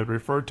how I would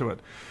refer to it,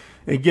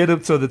 and get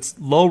it so that's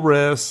low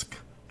risk.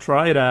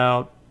 Try it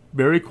out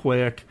very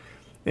quick,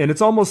 and it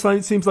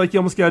seems like you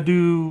almost got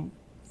to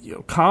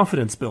do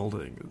confidence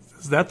building.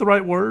 Is that the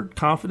right word?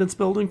 Confidence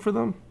building for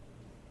them?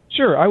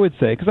 Sure, I would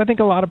say, because I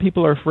think a lot of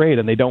people are afraid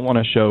and they don't want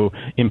to show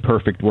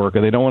imperfect work or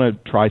they don't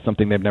want to try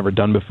something they've never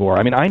done before.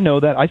 I know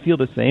that. I feel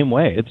the same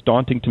way. It's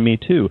daunting to me,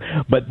 too.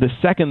 But the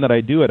second that I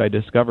do it, I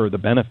discover the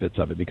benefits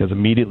of it because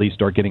immediately you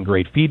start getting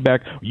great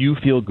feedback. You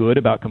feel good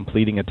about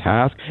completing a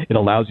task. It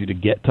allows you to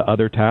get to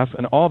other tasks,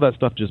 and all that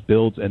stuff just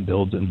builds and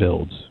builds and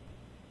builds.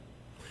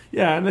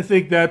 Yeah, and I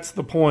think that's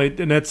the point.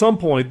 And at some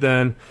point,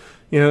 then,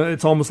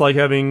 it's almost like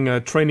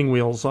having training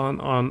wheels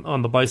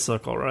on the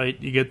bicycle, right?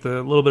 You get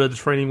the little bit of the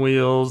training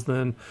wheels,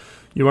 then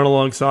you run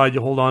alongside,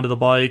 you hold on to the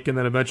bike, and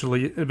then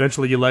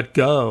eventually you let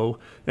go,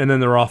 and then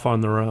they're off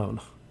on their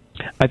own.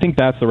 I think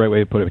that's the right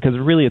way to put it, because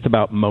really it's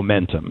about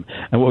momentum.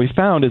 And what we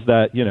found is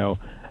that,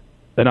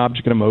 an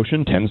object in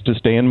motion tends to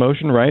stay in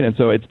motion, right? And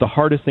so it's the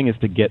hardest thing is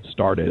to get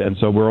started. And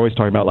so we're always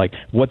talking about, like,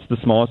 what's the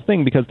smallest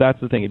thing? Because that's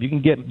the thing. If you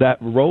can get that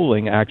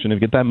rolling action, if you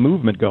get that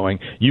movement going,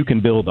 you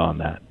can build on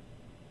that.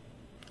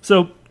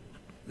 So,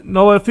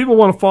 Noah, if people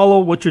want to follow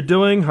what you're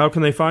doing, how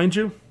can they find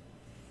you?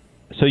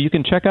 So you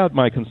can check out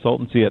my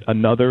consultancy at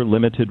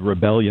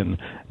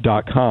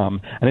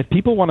anotherlimitedrebellion.com. And if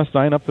people want to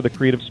sign up for the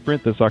Creative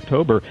Sprint this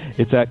October,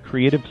 it's at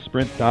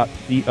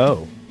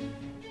creativesprint.co.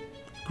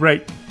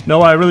 Great.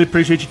 Noah, I really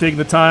appreciate you taking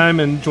the time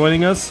and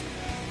joining us.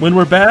 When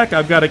we're back,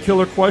 I've got a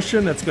killer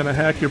question that's going to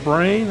hack your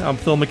brain. I'm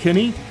Phil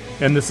McKinney,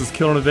 and this is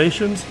Killer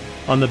Innovations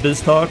on the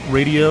BizTalk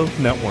Radio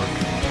Network.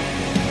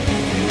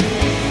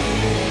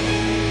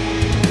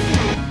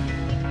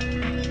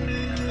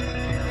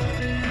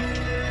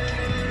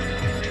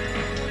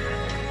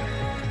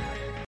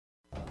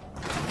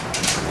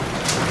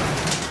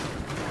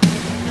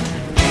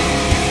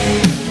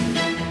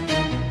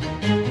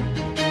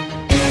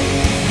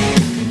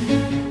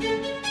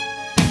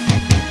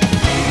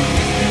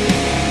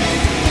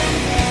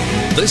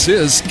 This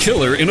is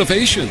Killer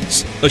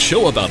Innovations, a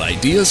show about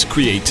ideas,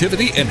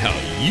 creativity, and how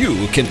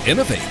you can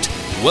innovate.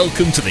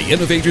 Welcome to the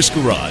Innovator's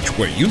Garage,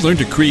 where you learn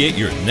to create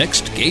your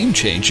next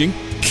game-changing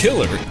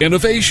killer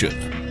innovation.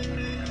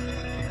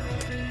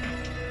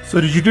 So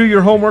did you do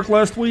your homework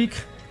last week?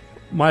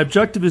 My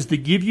objective is to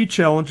give you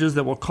challenges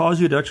that will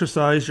cause you to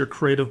exercise your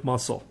creative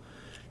muscle.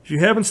 If you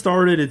haven't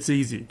started, it's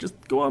easy.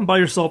 Just go out and buy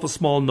yourself a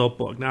small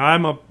notebook. Now,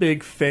 I'm a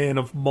big fan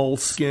of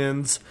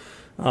moleskins.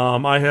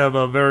 I have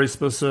a very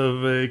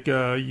specific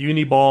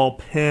Uniball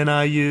pen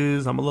I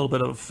use. I'm a little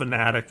bit of a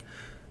fanatic.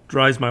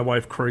 Drives my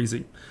wife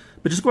crazy.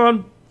 But just go out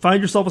and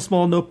find yourself a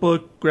small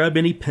notebook, grab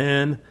any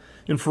pen,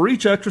 and for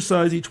each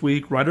exercise each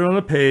week, write it on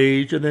a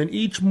page, and then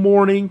each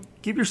morning,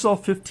 give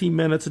yourself 15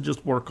 minutes and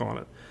just work on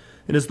it.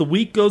 And as the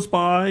week goes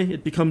by,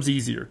 it becomes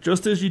easier.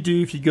 Just as you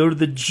do if you go to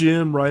the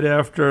gym right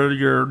after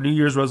your New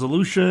Year's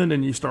resolution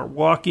and you start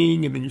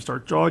walking and then you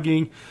start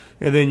jogging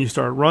and then you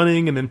start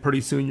running and then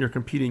pretty soon you're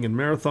competing in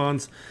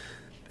marathons.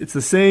 It's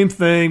the same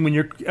thing when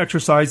you're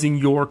exercising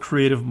your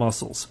creative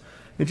muscles.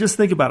 And just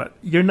think about it.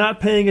 You're not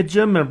paying a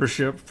gym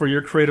membership for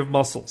your creative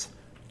muscles.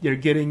 You're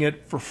getting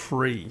it for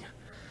free.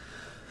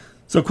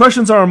 So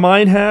questions are a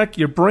mind hack.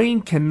 Your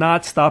brain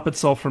cannot stop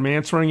itself from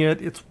answering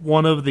it. It's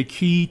one of the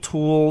key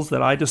tools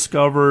that I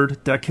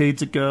discovered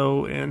decades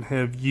ago and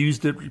have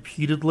used it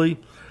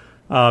repeatedly.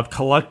 I've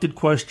collected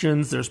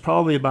questions. There's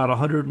probably about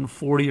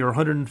 140 or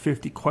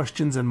 150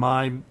 questions in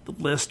my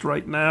list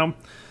right now.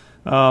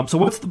 So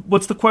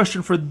what's the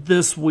question for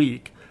this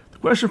week? The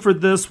question for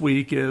this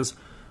week is,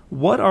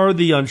 what are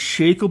the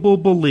unshakable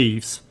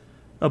beliefs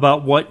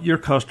about what your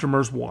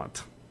customers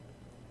want?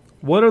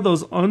 What are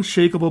those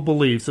unshakable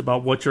beliefs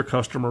about what your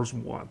customers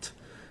want?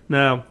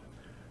 Now,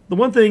 the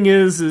one thing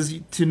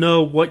is to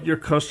know what your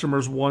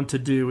customers want to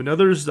do, and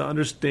others to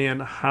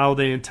understand how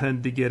they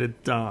intend to get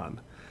it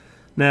done.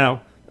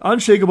 Now,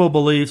 unshakable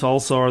beliefs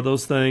also are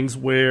those things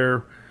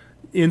where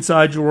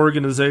inside your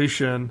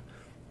organization,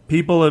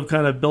 people have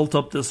kind of built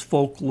up this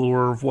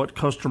folklore of what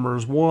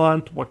customers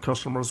want, what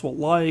customers will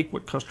like,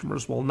 what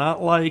customers will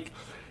not like,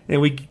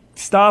 and we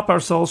stop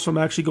ourselves from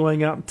actually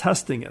going out and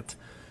testing it.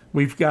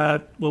 We've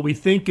got what we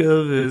think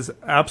of as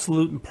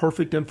absolute and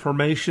perfect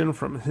information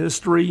from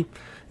history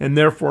and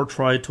therefore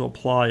try to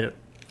apply it.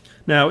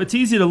 Now, it's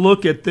easy to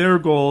look at their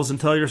goals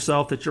and tell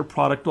yourself that your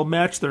product will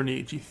match their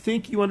needs. You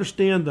think you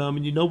understand them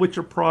and you know what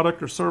your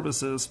product or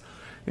service is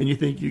and you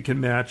think you can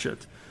match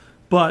it.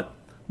 But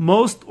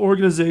most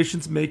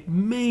organizations make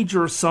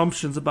major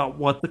assumptions about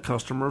what the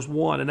customers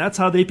want, and that's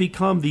how they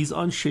become these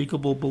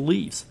unshakable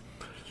beliefs.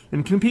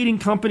 And competing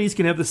companies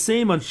can have the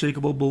same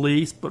unshakable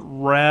beliefs, but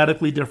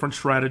radically different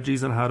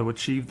strategies on how to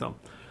achieve them.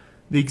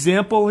 The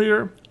example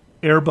here,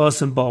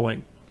 Airbus and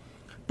Boeing.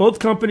 Both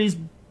companies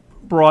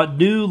brought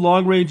new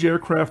long-range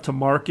aircraft to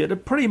market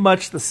at pretty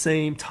much the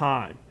same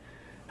time.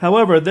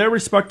 However, their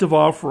respective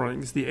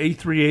offerings, the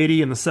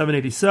A380 and the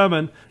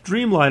 787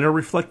 Dreamliner,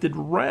 reflected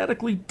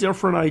radically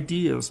different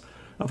ideas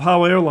of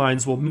how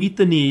airlines will meet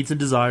the needs and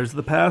desires of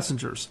the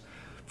passengers.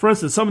 For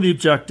instance, some of the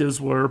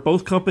objectives were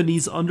both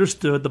companies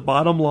understood the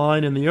bottom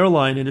line in the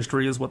airline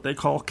industry is what they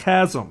call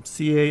CASM,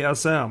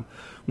 C-A-S-M,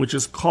 which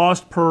is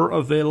cost per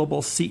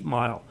available seat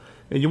mile.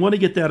 And you want to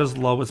get that as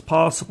low as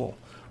possible.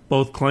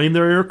 Both claim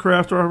their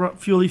aircraft are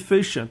fuel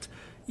efficient.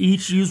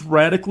 Each use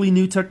radically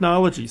new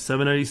technology.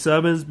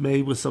 787s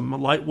made with some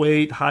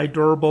lightweight, high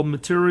durable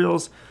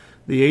materials.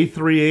 The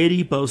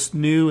A380 boasts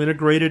new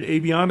integrated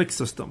avionics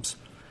systems.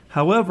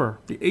 However,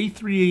 the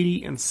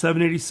A380 and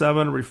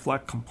 787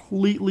 reflect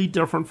completely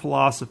different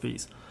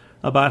philosophies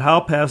about how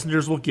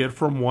passengers will get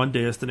from one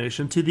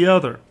destination to the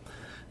other.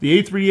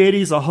 The A380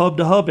 is a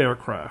hub-to-hub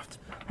aircraft.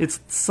 Its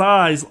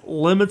size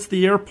limits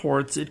the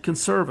airports it can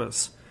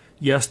service.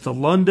 Yes to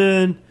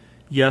London,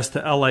 yes to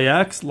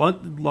LAX,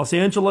 Los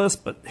Angeles,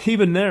 but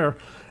even there,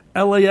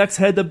 LAX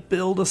had to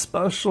build a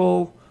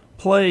special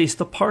place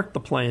to park the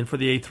plane for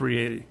the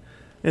A380.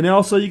 And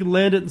also you can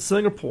land it in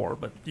Singapore,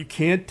 but you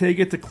can't take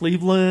it to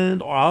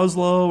Cleveland or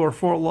Oslo or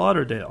Fort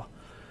Lauderdale.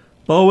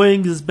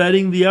 Boeing is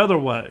betting the other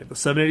way. The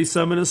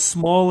 787 is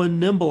small and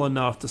nimble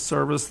enough to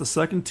service the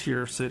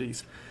second-tier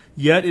cities,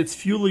 yet its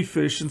fuel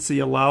efficiency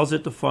allows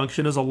it to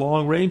function as a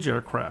long-range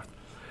aircraft.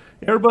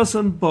 Airbus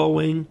and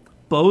Boeing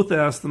both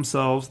ask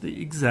themselves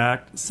the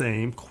exact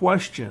same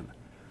question.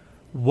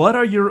 What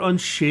are your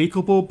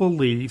unshakable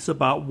beliefs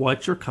about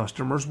what your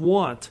customers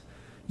want?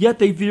 Yet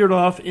they veered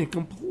off in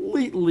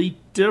completely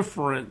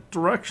different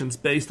directions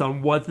based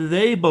on what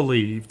they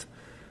believed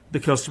the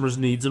customer's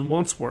needs and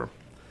wants were.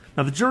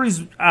 Now, the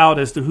jury's out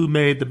as to who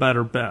made the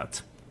better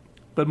bet,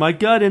 but my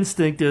gut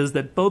instinct is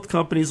that both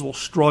companies will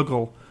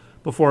struggle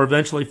before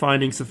eventually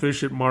finding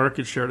sufficient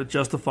market share to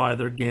justify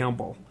their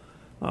gamble.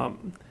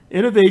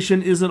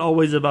 Innovation isn't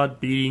always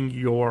about beating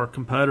your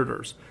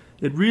competitors.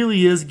 It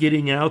really is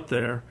getting out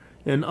there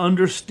and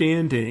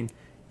understanding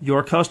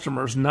your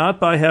customers, not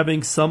by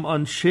having some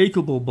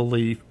unshakable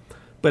belief,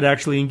 but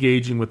actually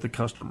engaging with the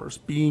customers,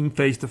 being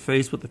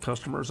face-to-face with the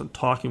customers and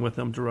talking with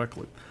them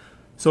directly.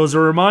 So as a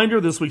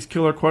reminder, this week's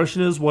killer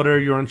question is, what are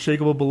your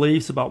unshakable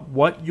beliefs about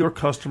what your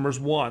customers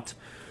want?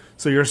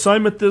 So your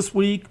assignment this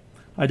week,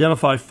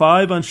 identify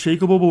 5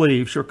 unshakable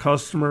beliefs your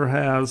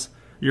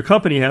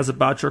company has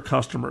about your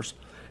customers.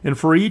 And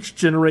for each,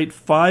 generate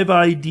 5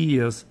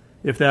 ideas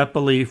if that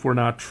belief were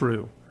not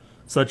true,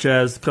 such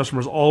as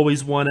customers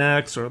always want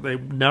X or they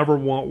never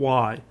want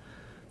Y.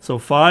 So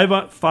five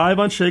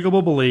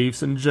unshakable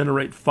beliefs and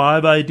generate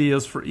 5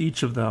 ideas for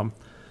each of them.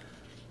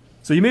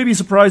 So you may be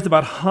surprised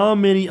about how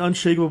many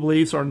unshakable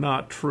beliefs are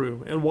not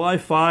true. And why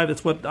 5?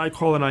 It's what I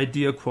call an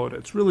idea quota.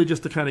 It's really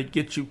just to kind of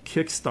get you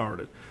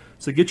kick-started.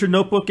 So get your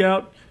notebook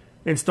out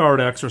and start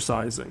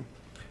exercising.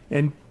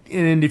 And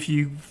if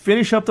you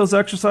finish up those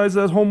exercises,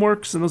 those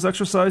homeworks and those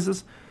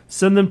exercises,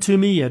 send them to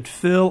me at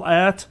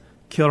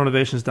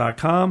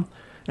phil@killerinnovations.com,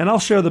 and I'll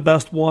share the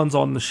best ones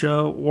on the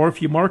show. Or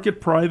if you mark it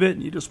private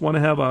and you just want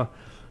to have a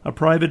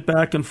private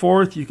back and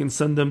forth, you can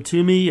send them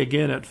to me,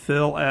 again, at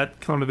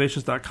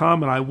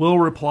phil@killerinnovations.com, and I will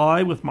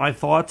reply with my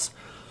thoughts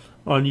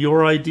on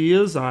your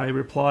ideas. I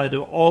reply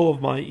to all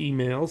of my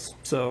emails,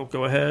 so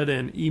go ahead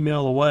and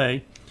email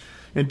away.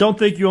 And don't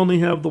think you only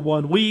have the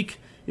 1 week.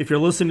 If you're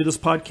listening to this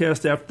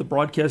podcast after the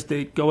broadcast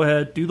date, go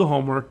ahead, do the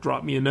homework,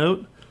 drop me a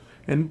note.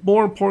 And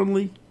more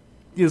importantly,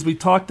 as we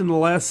talked in the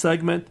last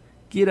segment,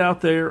 get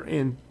out there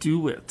and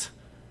do it.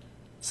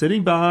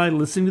 Sitting by,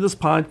 listening to this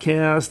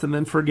podcast, and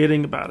then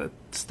forgetting about it.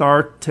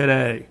 Start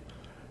today.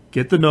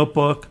 Get the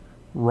notebook,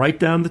 write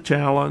down the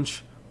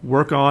challenge,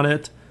 work on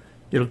it.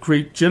 It'll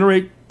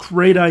generate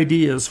great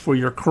ideas for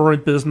your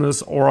current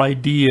business or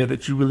idea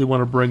that you really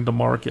want to bring to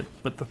market.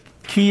 But the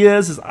key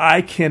is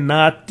I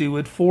cannot do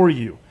it for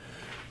you.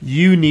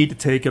 You need to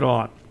take it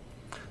on.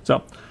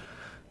 So,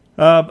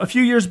 a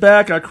few years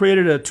back, I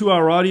created a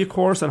 2-hour audio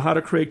course on how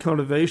to create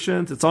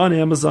innovations. It's on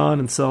Amazon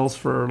and sells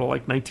for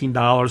like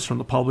 $19 from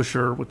the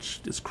publisher, which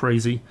is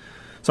crazy.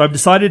 So I've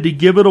decided to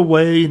give it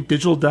away in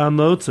digital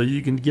download so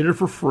you can get it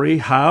for free.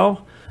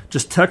 How?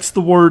 Just text the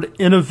word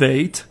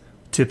innovate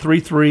to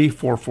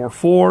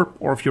 33444,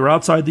 or if you're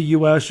outside the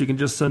U.S., you can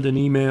just send an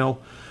email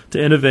to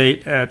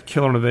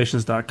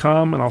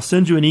innovate@killerinnovations.com, and I'll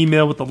send you an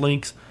email with the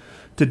links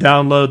to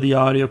download the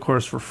audio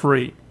course for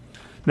free.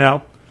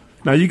 Now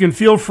you can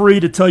feel free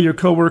to tell your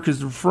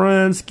coworkers and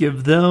friends,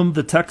 give them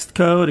the text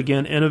code,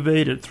 again,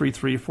 innovate at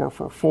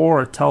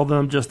 33444, or tell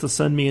them just to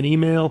send me an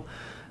email,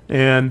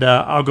 and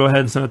I'll go ahead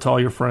and send it to all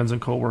your friends and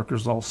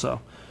coworkers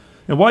also.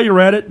 And while you're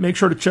at it, make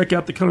sure to check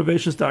out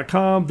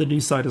thekillinnovations.com. The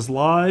new site is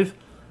live.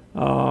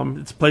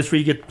 It's a place where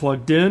you get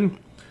plugged in.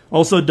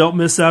 Also, don't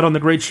miss out on the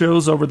great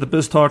shows over the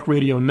BizTalk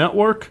Radio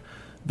Network.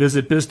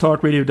 Visit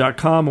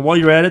biztalkradio.com, and while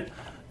you're at it,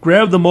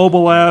 grab the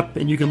mobile app,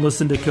 and you can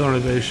listen to Killer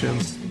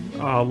Innovations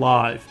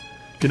live.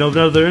 If you know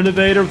another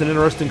innovator with an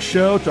interesting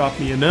show, drop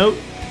me a note.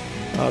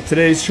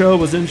 Today's show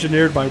was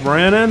engineered by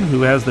Brannon,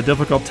 who has the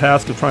difficult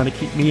task of trying to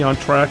keep me on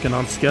track and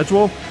on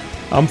schedule.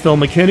 I'm Phil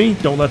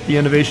McKinney. Don't let the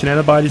innovation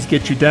antibodies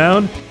get you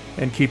down,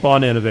 and keep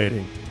on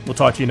innovating. We'll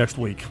talk to you next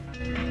week.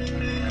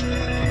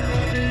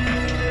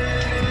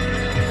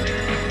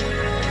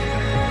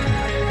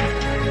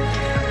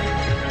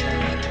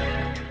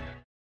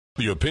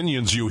 The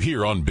opinions you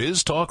hear on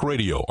Biz Talk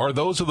Radio are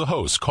those of the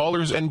hosts,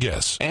 callers, and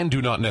guests, and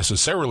do not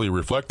necessarily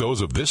reflect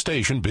those of this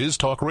station, Biz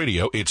Talk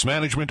Radio, its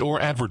management, or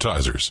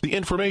advertisers. The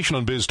information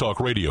on Biz Talk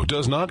Radio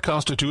does not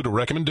constitute a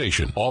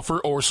recommendation, offer,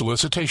 or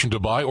solicitation to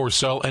buy or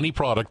sell any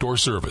product or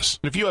service.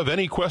 If you have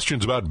any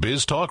questions about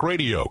Biz Talk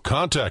Radio,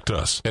 contact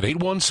us at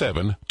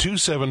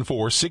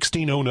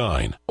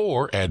 817-274-1609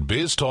 or at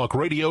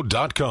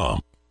biztalkradio.com.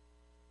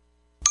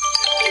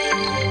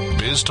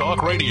 Biz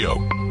Talk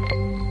Radio.